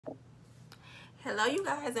Hello you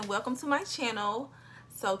guys, and welcome to my channel.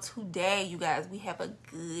 So today you guys, we have a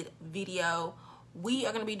good video. We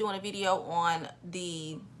are going to be doing a video on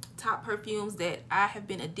the top perfumes that I have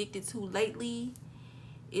been addicted to lately.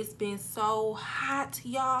 It's been so hot,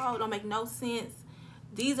 y'all. It don't make no sense.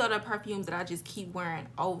 These are the perfumes that I just keep wearing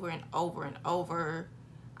over and over and over.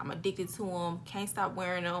 I'm addicted to them, can't stop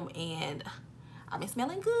wearing them, and I've been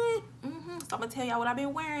smelling good. So I'm gonna tell y'all what I've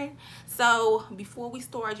been wearing. So before we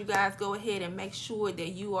start, you guys go ahead and make sure that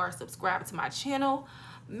you are subscribed to my channel.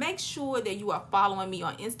 Make sure that you are following me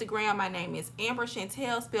on Instagram. My name is Ambre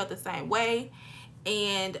Chantel, spelled the same way.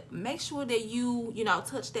 And make sure that you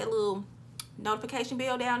touch that little notification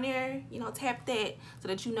bell down there. Tap that so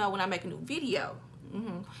that you know when I make a new video.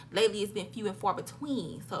 Lately it's been few and far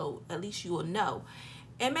between, so at least you will know.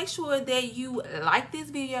 And make sure that you like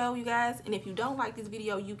this video, you guys. And if you don't like this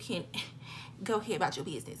video, you can go ahead about your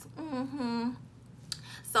business.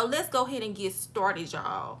 So let's go ahead and get started,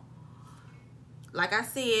 y'all. Like I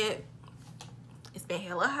said, it's been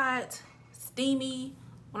hella hot, steamy.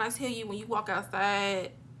 When I tell you, when you walk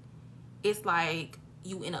outside, it's like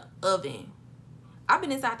you in an oven. I've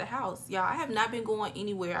been inside the house, y'all. I have not been going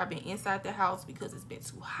anywhere. I've been inside the house because it's been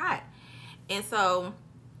too hot. And so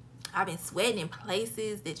I've been sweating in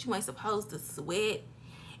places that you ain't supposed to sweat.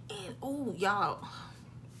 And oh, y'all,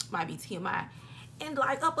 might be TMI. And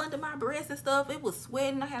like up under my breast and stuff, it was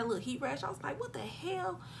sweating. I had a little heat rash. I was like, what the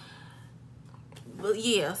hell? But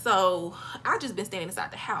yeah, so I just been standing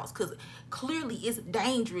inside the house because clearly it's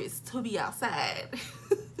dangerous to be outside.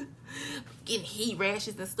 Getting heat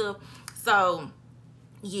rashes and stuff. So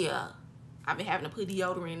yeah, I've been having to put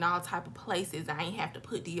deodorant in all type of places I ain't have to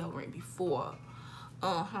put deodorant before.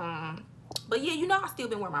 But yeah, I still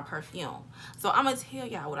been wearing my perfume. So I'm gonna tell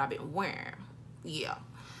y'all what I've been wearing. Yeah.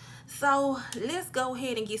 So let's go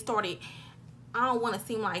ahead and get started. I don't want to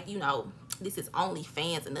seem like, this is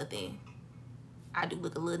OnlyFans or nothing. I do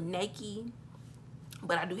look a little naked,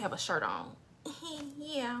 but I do have a shirt on.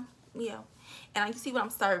 yeah. And you see what I'm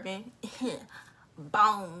serving?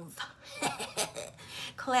 Bones.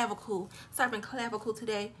 Clavicle. Serving clavicle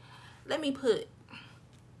today. Let me put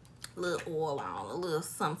a little oil on, a little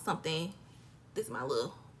something. This is my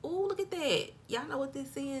little, oh, look at that. Y'all know what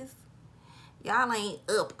this is? Y'all ain't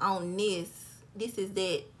up on this. This is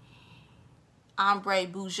that Ambre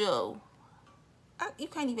Bijou. You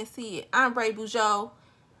can't even see it. Ambre Bijou,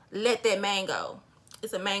 Let That Mango.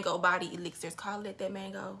 It's a mango body elixir. It's called Let That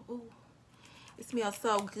Mango. Ooh, it smells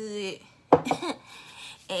so good.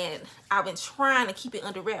 And I've been trying to keep it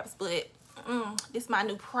under wraps, but this is my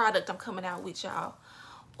new product I'm coming out with, y'all.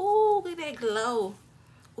 Ooh, look at that glow.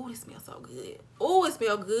 Ooh, this smells so good. Ooh, it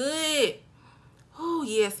smells good. Ooh,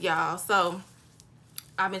 yes, y'all. So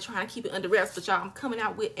I've been trying to keep it under wraps, but y'all, I'm coming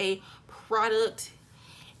out with a product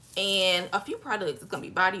and a few products. It's gonna be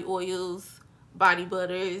body oils, body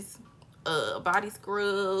butters, body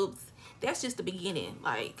scrubs. That's just the beginning.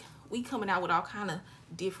 Like, we coming out with all kind of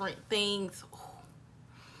different things. Ooh,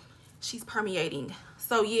 she's permeating.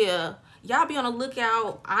 So yeah, y'all be on the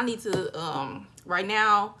lookout. I need to right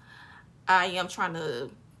now I am trying to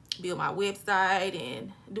build my website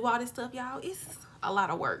and do all this stuff, y'all. It's a lot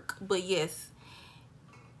of work, but yes,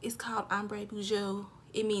 it's called Ambre Bijou.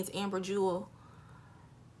 It means amber jewel.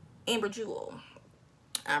 Amber jewel.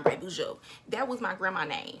 Ambre Bijou. That was my grandma's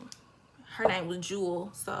name. Her name was Jewel,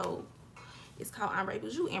 so it's called Ambre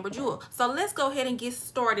Bijou, Amber Jewel. So let's go ahead and get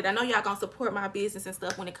started. I know y'all gonna support my business and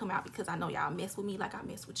stuff when it come out, because I know y'all mess with me like I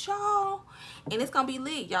mess with y'all, and it's gonna be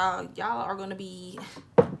lit, y'all. Y'all are gonna be,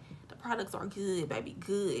 the products are good, baby,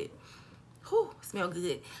 good. Whew, smell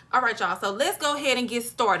good. All right, y'all, so let's go ahead and get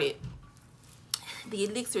started. The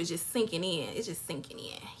elixir is just sinking in. It's just sinking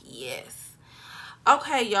in. Yes.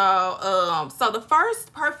 Okay, y'all. So the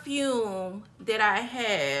first perfume that I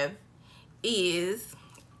have is,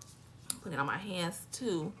 put it on my hands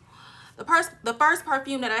too. The first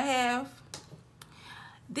perfume that I have,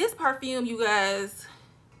 this perfume, you guys,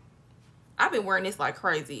 I've been wearing this like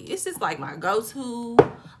crazy. It's just like my go-to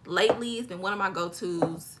lately. It's been one of my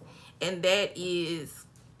go-tos, and that is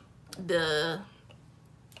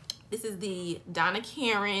this is the Donna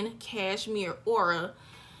Cashmere Aura.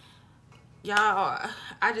 Y'all,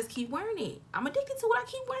 I just keep wearing it. I'm addicted to it. I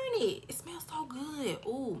keep wearing it. It smells so good.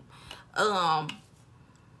 Ooh.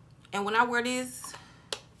 And when I wear this,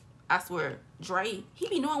 I swear, Dre, he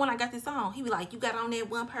be knowing when I got this on. He be like, you got on that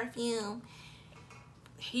one perfume.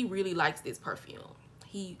 He really likes this perfume.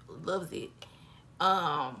 He loves it.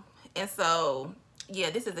 And so, yeah,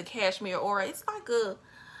 this is a Cashmere Aura. It's like a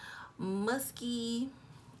musky,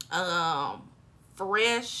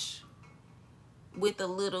 fresh with a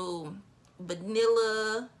little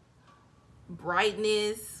vanilla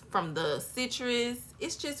brightness from the citrus.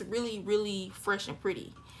 It's just really, really fresh and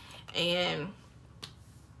pretty. And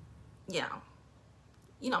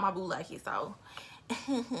you know my boo like it, so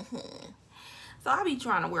so I be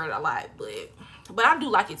trying to wear it a lot, but I do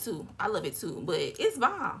like it too. I love it too, but it's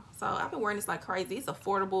bomb. So I've been wearing this like crazy. It's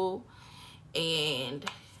affordable, and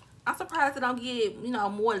I'm surprised it don't get, you know,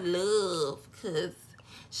 more love, because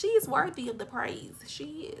she is worthy of the praise.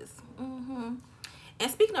 She is. And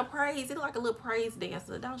speaking of praise, it's like a little praise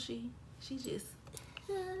dancer, don't she? She just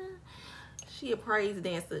she a praise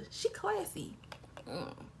dancer. She classy.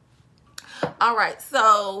 All right,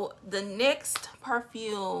 so the next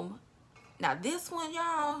perfume, now this one,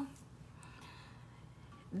 y'all,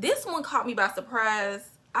 this one caught me by surprise.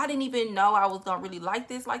 I didn't even know I was gonna really like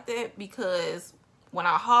this like that, because when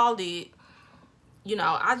I hauled it, you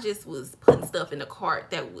know, I just was putting stuff in the cart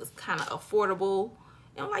that was kind of affordable,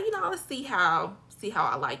 and I'm like, you know, let's see how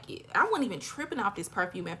I like it. I wasn't even tripping off this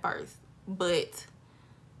perfume at first, but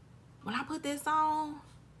when I put this on,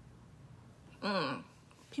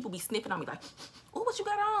 people be sniffing on me like, oh, what you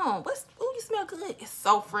got on? Oh, you smell good. It's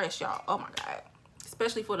so fresh, y'all. Oh my God.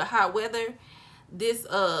 Especially for the hot weather. This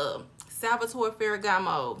Salvatore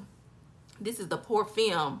Ferragamo. This is the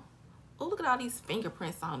Perfume. Oh, look at all these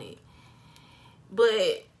fingerprints on it.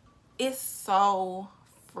 But it's so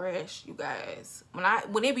fresh, you guys.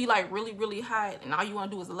 When it be like really, really hot and all you want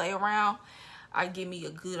to do is lay around, I give me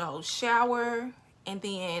a good old shower, and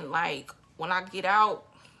then like when I get out,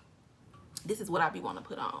 this is what I be wanting to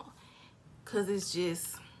put on, because it's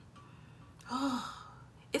just,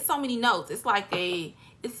 it's so many notes. It's like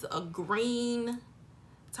it's a green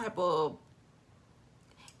type of,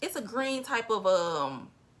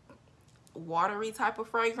 watery type of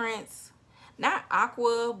fragrance. Not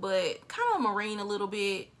aqua, but kind of marine a little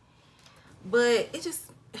bit. But it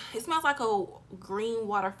smells like a green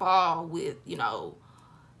waterfall with, you know,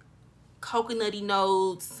 coconutty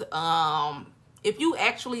notes. If you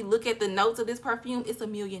actually look at the notes of this perfume, it's a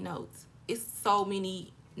million notes. It's so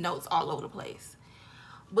many notes all over the place.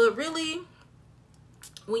 But really,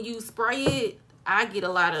 when you spray it, I get a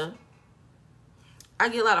lot of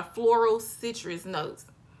floral citrus notes.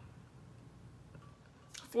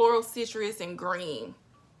 Floral citrus and green.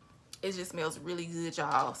 It just smells really good,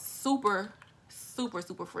 y'all. Super, super,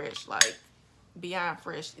 super fresh. Like beyond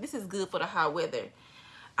fresh. This is good for the hot weather.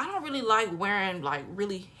 I don't really like wearing like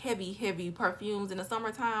really heavy perfumes in the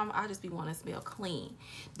summertime. I just be wanting to smell clean.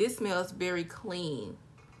 This smells very clean.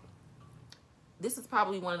 This is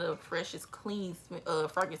probably one of the freshest clean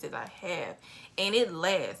fragrances I have, and it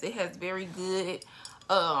lasts. It has very good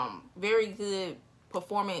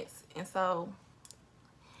performance, and so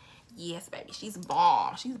yes, baby, she's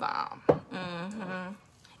bomb. She's bomb.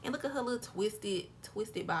 And look at her little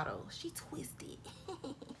twisted bottle. She twisted.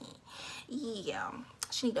 Yeah,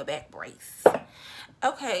 she need a back brace.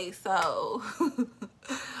 Okay, so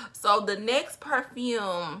so the next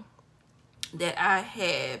perfume that I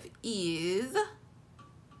have is,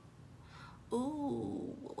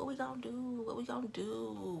 ooh, what we gonna do? What we gonna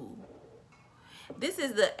do? This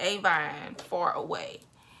is the Avon Far Away.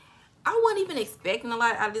 I wasn't even expecting a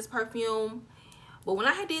lot out of this perfume, but when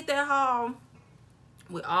I did that haul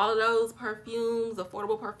with all of those perfumes,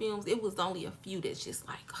 affordable perfumes, it was only a few that's just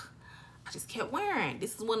like, I just kept wearing.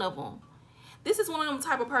 This is one of them. This is one of them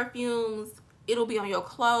type of perfumes, it'll be on your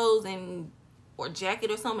clothes or jacket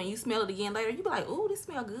or something, and you smell it again later, you be like, ooh, this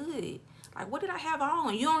smell good. Like, what did I have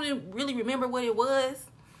on? You don't really remember what it was.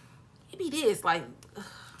 It be this, like,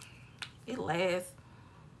 it lasts.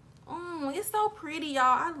 It's so pretty, y'all.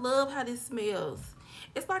 I love how this smells.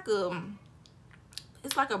 It's like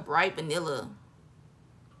a bright vanilla.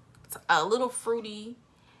 It's a little fruity,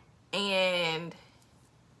 and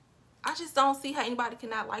I just don't see how anybody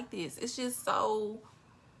cannot like this. It's just so,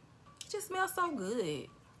 it just smells so good.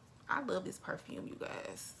 I love this perfume, you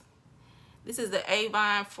guys. This is the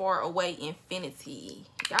Avon Far Away Infinity.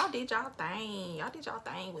 Y'all did y'all thing. Y'all did y'all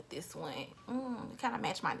thing with this one. It kind of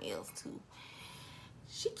matched my nails too.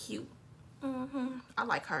 She cute. I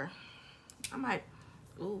like her. I might,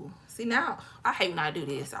 ooh. See, now I hate when I do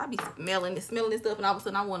this. I be smelling this stuff, and all of a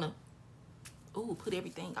sudden I want to, ooh, put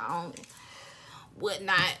everything on and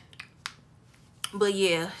whatnot. But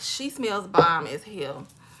yeah, she smells bomb as hell.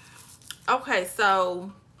 Okay,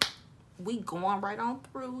 so we going right on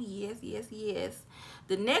through. Yes, yes, yes.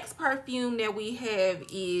 The next perfume that we have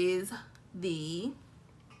is the,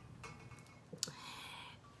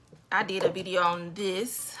 I did a video on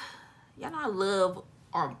this. Y'all know I love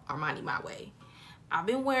Armani My Way. I've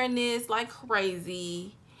been wearing this like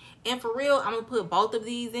crazy. And for real, I'm going to put both of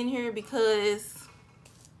these in here because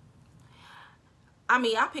I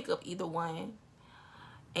mean, I pick up either one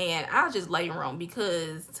and I'll just layer them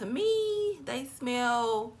because to me they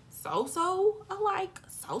smell so alike,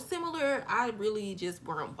 so similar. I really just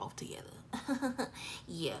wear them both together.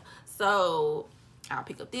 Yeah, so I'll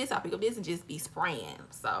pick up this and just be spraying.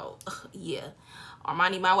 So yeah,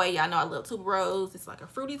 Armani My Way. Y'all know I love tuberose. It's like a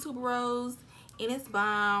fruity tuberose and it's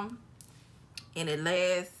bomb and it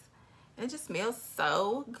lasts and it just smells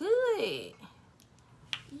so good.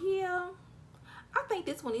 Yeah, I think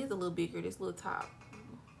this one is a little bigger, this little top.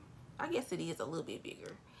 I guess it is a little bit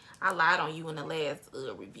bigger. I lied on you in the last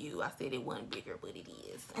review. I said it wasn't bigger, but it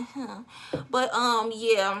is. But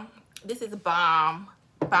yeah, this is a bomb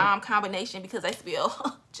combination because they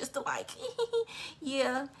smell just alike.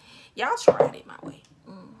 Yeah, y'all tried it My Way.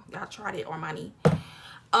 Y'all tried it, Armani.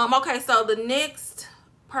 Okay, so the next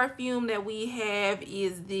perfume that we have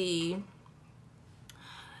is the,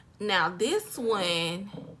 now this one,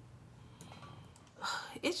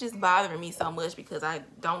 it's just bothering me so much because I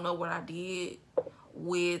don't know what I did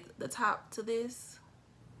with the top to this,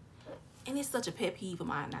 and it's such a pet peeve of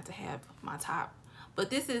mine not to have my top. But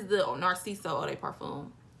this is the Narciso Eau de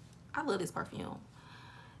Parfum. I love this perfume.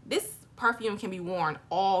 This perfume can be worn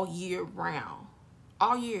all year round,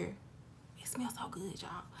 all year. It smells so good,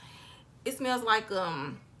 y'all. It smells like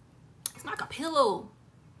it's like a pillow.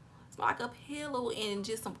 It's like a pillow and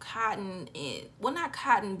just some cotton, and well, not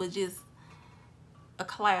cotton, but just a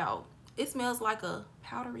cloud. It smells like a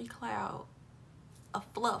powdery cloud, a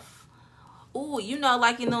fluff. Ooh, you know,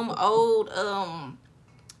 like in them old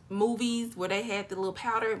movies where they had the little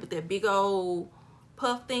powder with that big old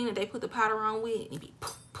puff thing that they put the powder on with, and it'd be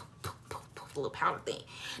poof, poof, poof, poof, poof, little powder thing.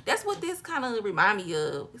 That's what this kind of remind me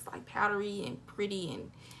of. It's like powdery and pretty,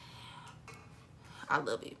 and I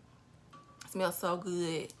love it. It smells so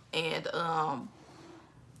good. And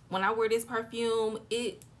when I wear this perfume,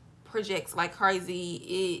 it projects like crazy.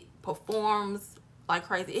 It performs like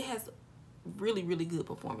crazy. It has really good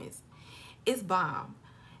performance. It's bomb.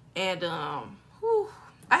 And whew,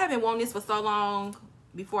 I haven't worn this for so long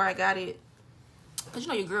before I got it, because you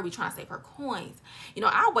know your girl be trying to save her coins. You know,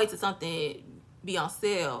 I'll wait till something be on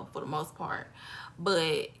sale for the most part, but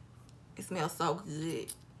it smells so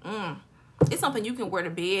good. It's something you can wear to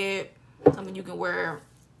bed, something you can wear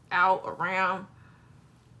out around.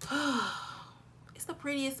 It's the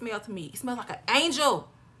prettiest smell to me. It smells like an angel.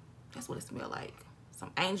 That's what it smells like.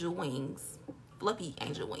 Some angel wings, fluffy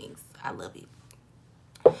angel wings. I love it.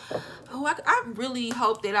 Oh, I really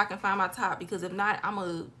hope that I can find my top, because if not, I'm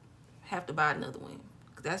gonna have to buy another one.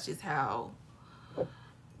 Cause that's just how,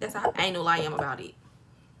 that's how anal I am about it.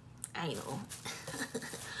 Anal.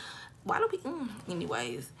 Why do people?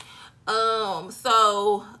 Anyways,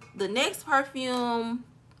 so the next perfume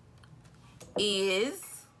is,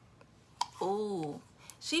 ooh,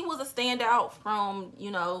 she was a standout from,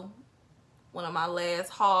 you know, one of my last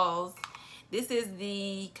hauls. This is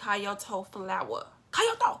the Kyoto flower.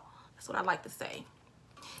 Kyoto, that's what I like to say.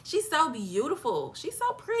 She's so beautiful. She's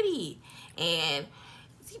so pretty. And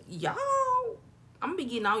y'all, I'm gonna be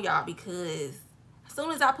getting on y'all, because as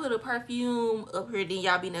soon as I put a perfume up here, then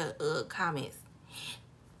y'all be in the comments,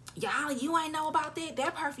 y'all, you ain't know about that?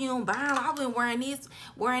 That perfume bomb. I've been wearing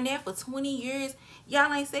that for 20 years.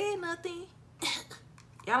 Y'all ain't saying nothing.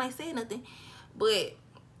 Y'all ain't saying nothing. But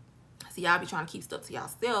see, y'all be trying to keep stuff to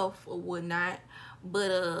yourself or whatnot.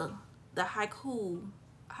 But the Haiku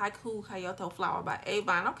Kyoto flower by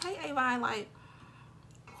Avon. Okay, Avon, like,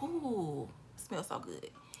 ooh, smells so good.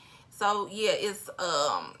 So yeah, it's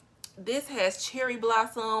this has cherry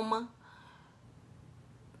blossom,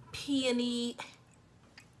 peony,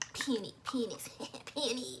 peony,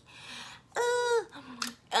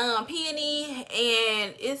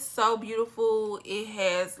 and it's so beautiful. It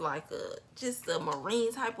has like just a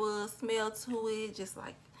marine type of smell to it, just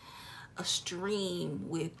like a stream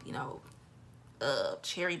with, you know,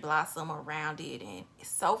 cherry blossom around it, and it's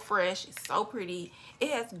so fresh, it's so pretty. It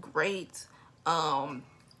has great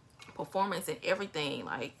performance and everything.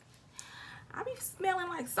 Like, I be smelling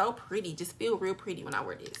like so pretty, just feel real pretty when I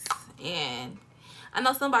wear this. And I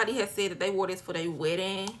know somebody has said that they wore this for their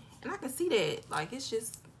wedding, and I can see that. Like, it's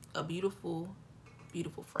just a beautiful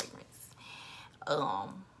fragrance.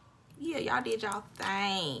 Yeah, y'all did y'all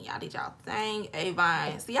thing. Y'all did y'all thing.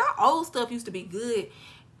 Avon. See, y'all old stuff used to be good.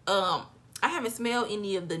 I haven't smelled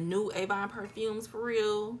any of the new Avon perfumes for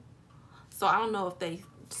real, so I don't know if they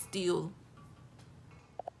still,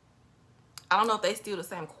 the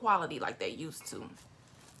same quality like they used to.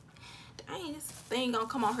 Dang, this thing gonna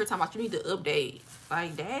come on here talking about you need to update.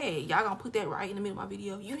 Like, dang, y'all gonna put that right in the middle of my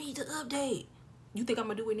video. You need to update. You think I'm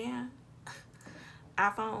gonna do it now?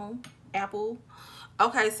 iPhone, Apple.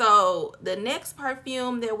 Okay, so the next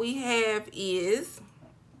perfume that we have is,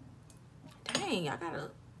 dang, I gotta,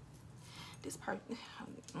 this perfume,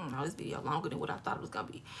 I don't know, this video longer than what I thought it was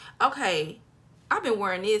gonna be. Okay, I've been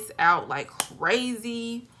wearing this out like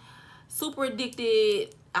crazy, super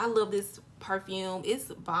addicted. I love this perfume. It's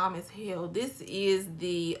bomb as hell. This is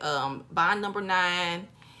the Bond number 9.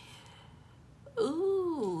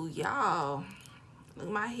 Ooh, y'all, look,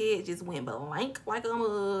 my head just went blank like a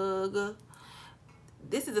mug.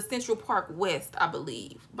 This is a Central Park West, I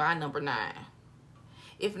believe, by number 9.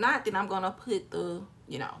 If not, then I'm gonna put the,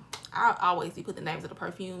 you know, I always put the names of the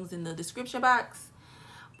perfumes in the description box.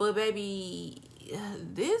 But baby,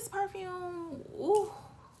 this perfume, ooh,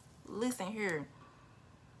 listen here.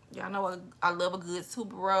 Y'all know I love a good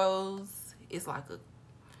tuberose. It's like a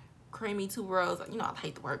creamy tuberose. You know, I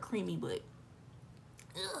hate the word creamy, but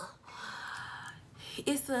ugh.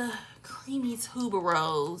 It's a creamy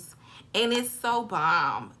tuberose. And it's so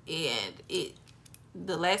bomb, and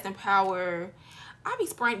the lasting power. I be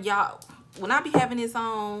spraying, y'all, when I be having this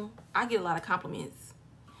on, I get a lot of compliments.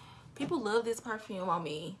 People love this perfume on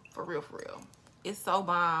me, for real, for real. It's so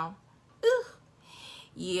bomb. Ugh.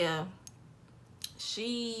 Yeah,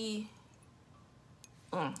 she,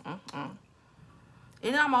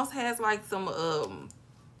 it almost has like some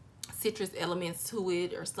citrus elements to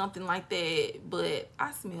it or something like that, but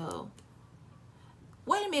I smell.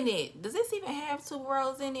 Wait a minute, does this even have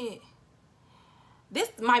tuberose in it? This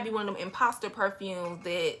might be one of them imposter perfumes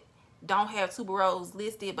that don't have tuberose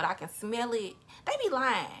listed, but I can smell it. They be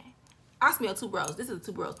lying. I smell tuberose. This is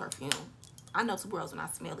a tuberose perfume. I know tuberose when I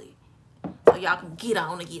smell it. So y'all can get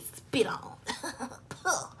on and get spit on.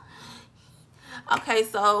 Okay,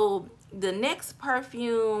 so the next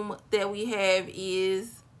perfume that we have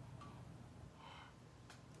is,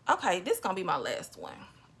 okay, this is gonna be my last one.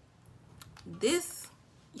 This,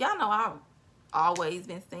 y'all know I've always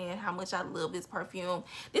been saying how much I love this perfume.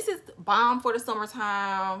 This is bomb for the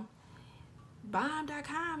summertime.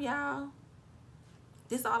 Bomb.com, y'all.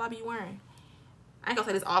 This is all I be wearing. I ain't gonna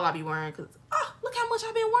say this all I be wearing, because, oh, look how much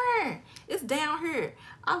I've been wearing. It's down here.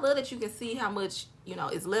 I love that you can see how much, you know,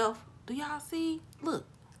 is left. Do y'all see? Look,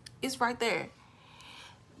 it's right there.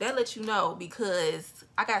 That lets you know, because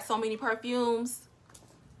I got so many perfumes.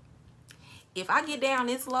 If I get down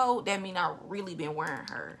this low, that means I've really been wearing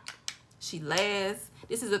her. She lasts.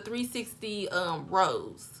 This is a 360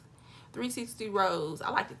 rose. 360 rose. I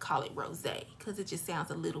like to call it rose because it just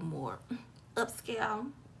sounds a little more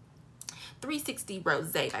upscale. 360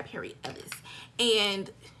 rose by Perry Ellis.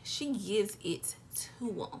 And she gives it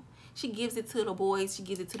to them. She gives it to the boys. She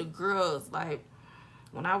gives it to the girls. Like,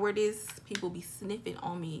 when I wear this, people be sniffing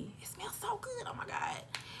on me. It smells so good. Oh my God.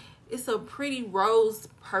 It's a pretty rose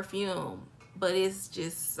perfume, but it's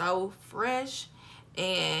just so fresh,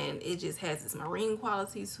 and it just has this marine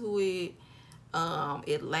quality to it.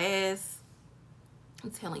 It lasts.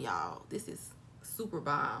 I'm telling y'all, this is super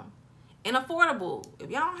bomb and affordable. If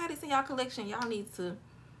y'all don't have this in y'all collection, y'all need to,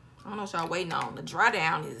 I don't know what y'all waiting on. The dry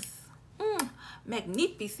down is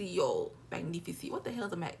magnificio. What the hell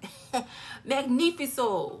is a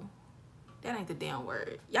magnifico? That ain't the damn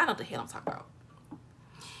word. Y'all know what the hell I'm talking about.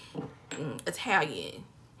 Italian.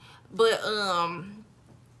 But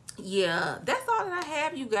yeah, that's all that I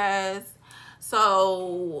have, you guys.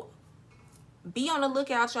 So be on the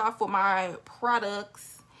lookout, y'all, for my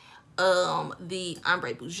products. The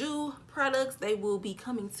Ambre Bijou products, they will be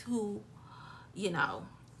coming to, you know,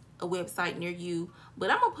 a website near you. But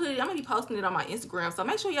I'm gonna be posting it on my Instagram, so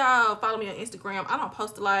make sure y'all follow me on Instagram. I don't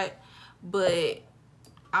post a lot, but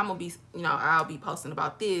I'm gonna be, you know, I'll be posting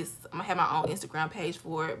about this. I'm gonna have my own Instagram page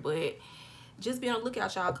for it, but just be on the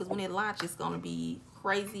lookout, y'all, because when it launches, it's gonna be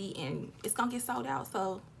crazy and it's gonna get sold out.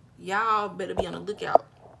 So y'all better be on the lookout,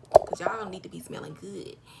 because y'all need to be smelling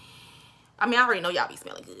good. I mean, I already know y'all be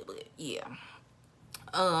smelling good, but yeah.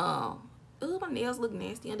 Ooh, my nails look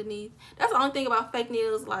nasty underneath. That's the only thing about fake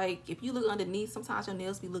nails. Like, if you look underneath, sometimes your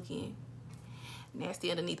nails be looking nasty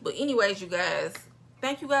underneath. But anyways, you guys,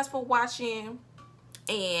 thank you guys for watching.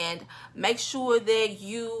 And make sure that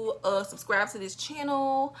you subscribe to this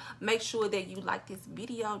channel. Make sure that you like this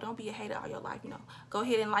video. Don't be a hater all your life, you know. Go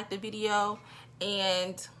ahead and like the video.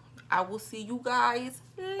 And I will see you guys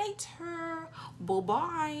later.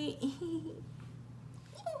 Bye-bye.